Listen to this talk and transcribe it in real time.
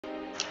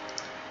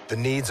The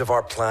needs of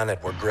our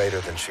planet were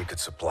greater than she could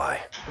supply.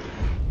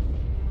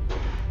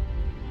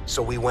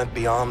 So we went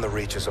beyond the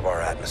reaches of our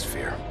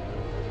atmosphere.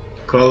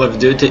 Call of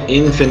Duty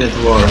Infinite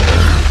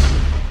Warfare.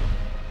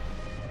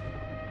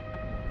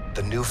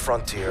 The new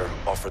frontier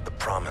offered the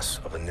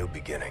promise of a new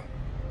beginning.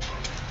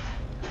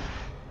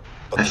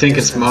 But I think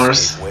it's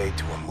Mars. gave way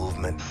to a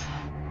movement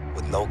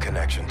with no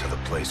connection to the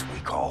place we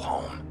call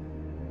home.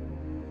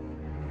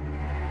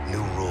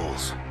 New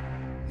rules,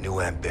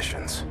 new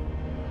ambitions,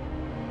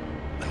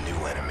 a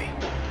new enemy.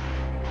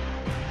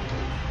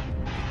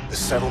 The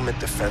Settlement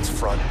Defense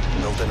Front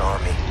built an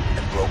army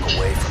and broke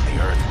away from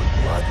the Earth with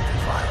blood and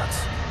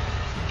violence.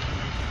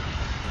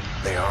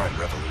 They aren't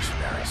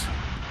revolutionaries.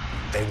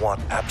 They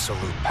want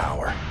absolute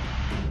power.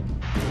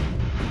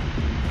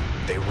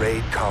 They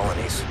raid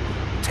colonies,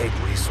 take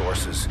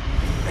resources,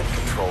 and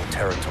control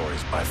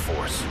territories by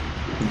force.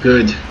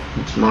 Good.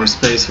 More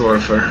space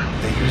warfare.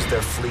 They use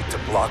their fleet to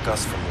block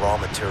us from raw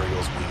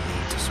materials we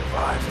need to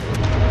survive.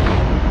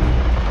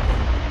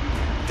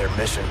 Their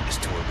mission is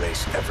to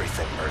erase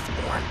everything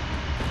Earthborn.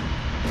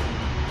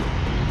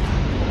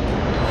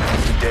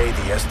 Today,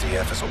 the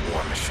SDF is a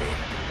war machine,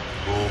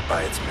 ruled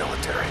by its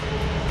military.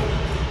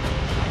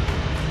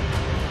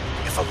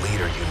 If a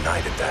leader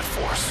united that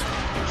force,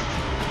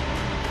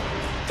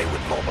 they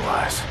would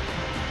mobilize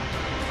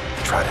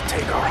and try to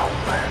take our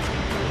homeland.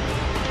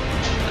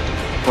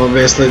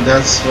 Obviously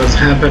that's what's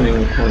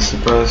happening, I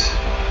suppose.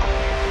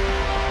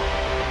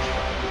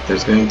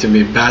 There's going to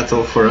be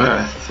battle for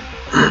Earth.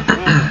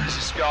 This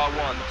is Scar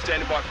 1,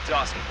 standing by for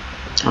task.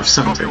 Or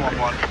something. Copy,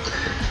 1-1.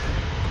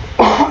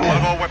 One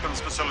of our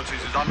weapons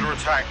facilities is under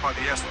attack by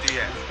the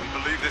SDF. We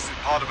believe this is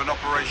part of an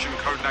operation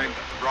codenamed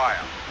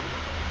Raya.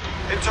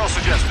 Intel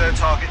suggests their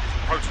target is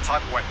a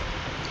prototype weapon.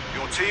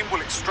 Your team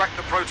will extract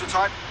the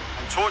prototype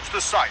and torch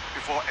the site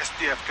before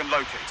SDF can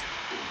locate it.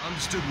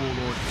 Understood,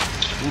 Warlord.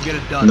 We'll get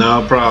it done.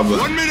 No problem.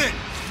 1 minute!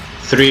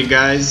 3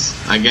 guys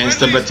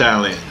against a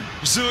battalion.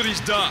 Facility's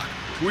dark.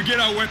 We get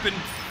our weapon,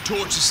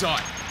 torch the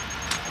site.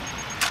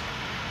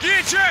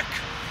 Gear check!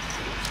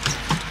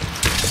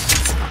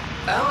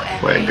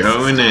 We're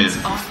going in.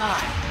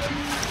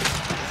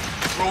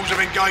 Rules of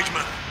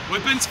engagement.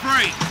 Weapons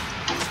free.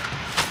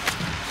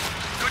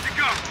 Good to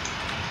go.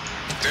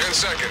 10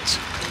 seconds.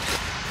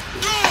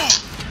 Go!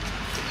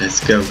 Let's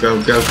go, go,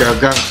 go, go,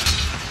 go.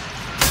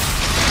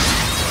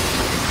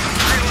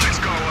 Green light,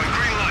 Scarlet.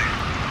 Green light.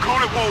 Call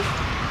it, Wolf.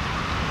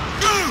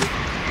 Go!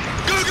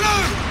 Go, go!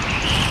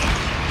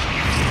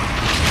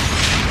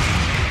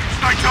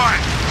 Stay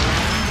tight.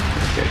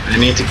 Okay, I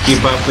need to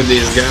keep up with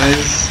these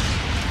guys.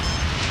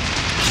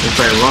 If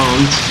I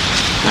won't,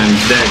 I'm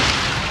dead.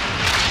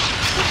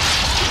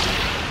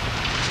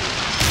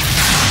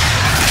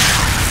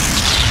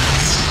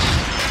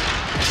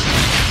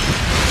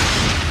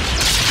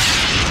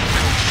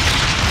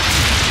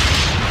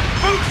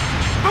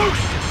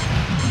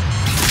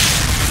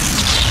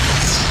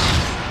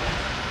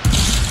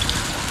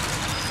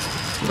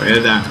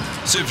 We're down.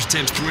 Surface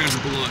temps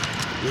 300 below.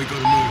 We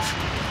gotta move.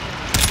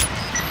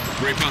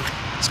 Reaper,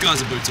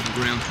 Scar's boots on the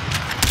ground.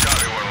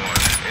 Copy, 1-1.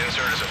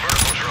 Insert is a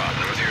vertical drop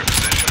north of your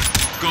position.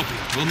 Copy,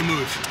 on the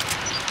move.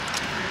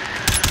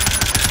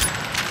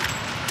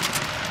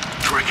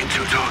 Tracking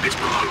 2 targets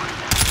below.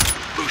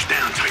 Boost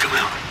down, take them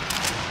out.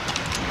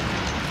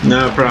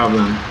 No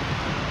problem.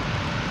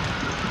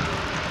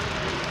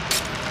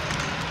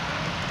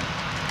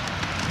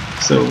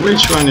 So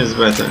which one is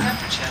better?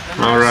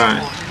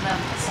 Alright.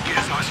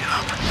 Gears nicing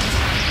up.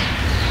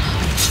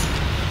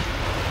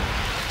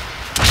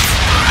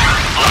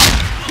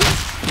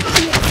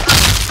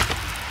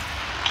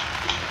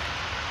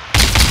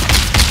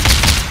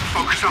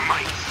 Focus on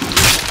mate.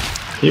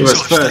 He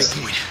was first.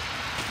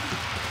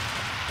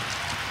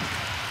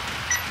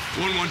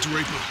 1-1 to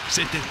Reaper.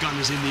 Set that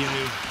gunners in the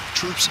AO.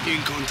 Troops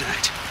in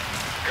contact.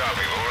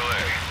 Copy,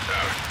 overlay.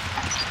 Out.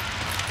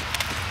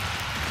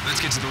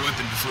 Let's get to the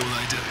weapon before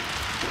they do.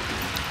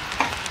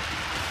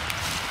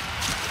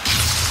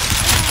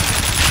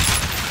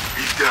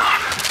 He's down.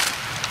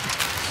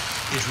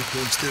 Entry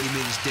point's 30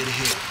 meters dead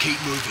ahead.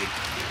 Keep moving.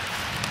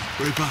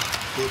 Reaper,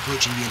 we're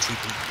approaching the entry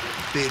point.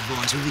 Be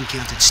advised, we've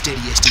encountered steady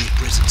SDF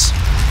presence.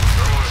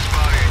 Thermal is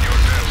spotty in your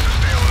depth, so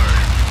stay alert.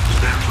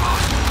 Stand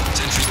fast.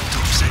 Sentry's up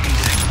top, second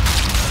deck.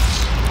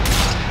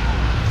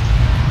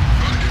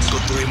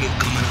 Got 3 more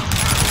coming up.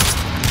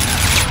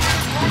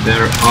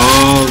 They're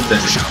all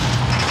dead.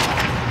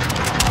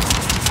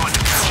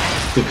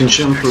 You can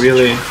jump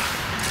really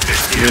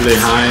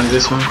high in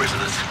this one.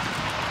 Prisoners.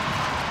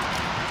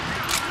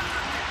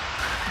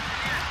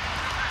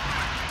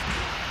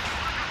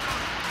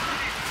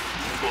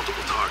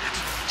 Multiple targets.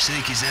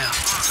 Snake is out.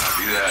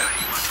 Copy that.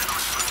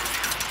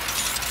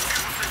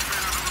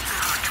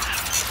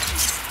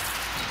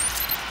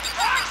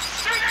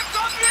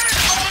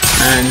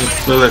 And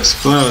it will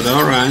explode.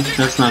 Alright,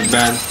 that's not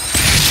bad.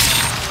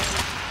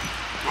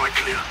 Right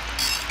clear.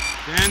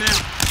 Fan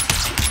out.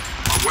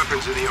 Our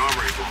weapons in the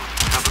armory vault.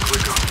 Have a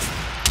quick up.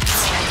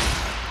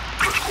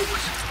 Close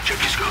quarters. Check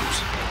your scopes.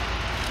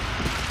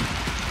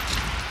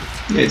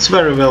 It's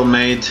very well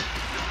made.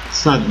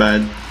 It's not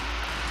bad.